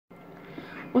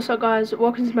What's up guys,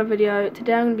 welcome to my video.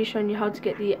 Today I'm going to be showing you how to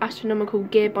get the Astronomical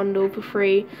gear bundle for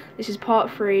free. This is part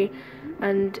 3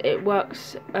 and it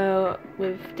works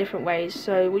with different ways.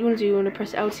 So what you want to do, you want to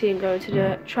press LT and go to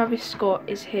the Travis Scott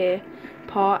is here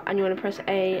part, and you want to press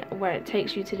A where it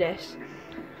takes you to this.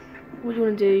 What you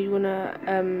want to do, you want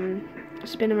to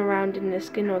spin them around in the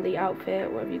skin or the outfit,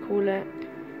 whatever you call it,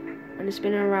 and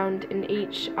spin them around in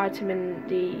each item in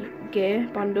the gear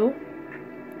bundle.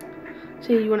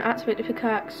 So you want to activate the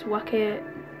pickaxe, whack it,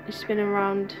 you spin it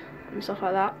around and stuff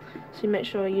like that. So you make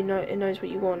sure you know it knows what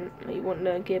you want. Like you want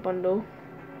the gear bundle.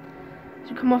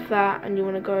 So you come off that and you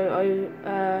want to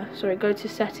go to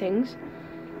settings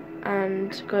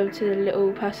and go to the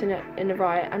little person in the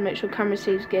right and make sure camera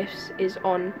saves gifts is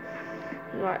on.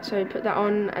 Right, so put that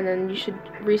on and then you should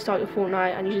restart your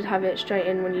Fortnite and you should have it straight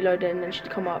in when you load it and then it should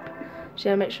come up. So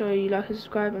yeah, make sure you like and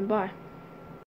subscribe and bye.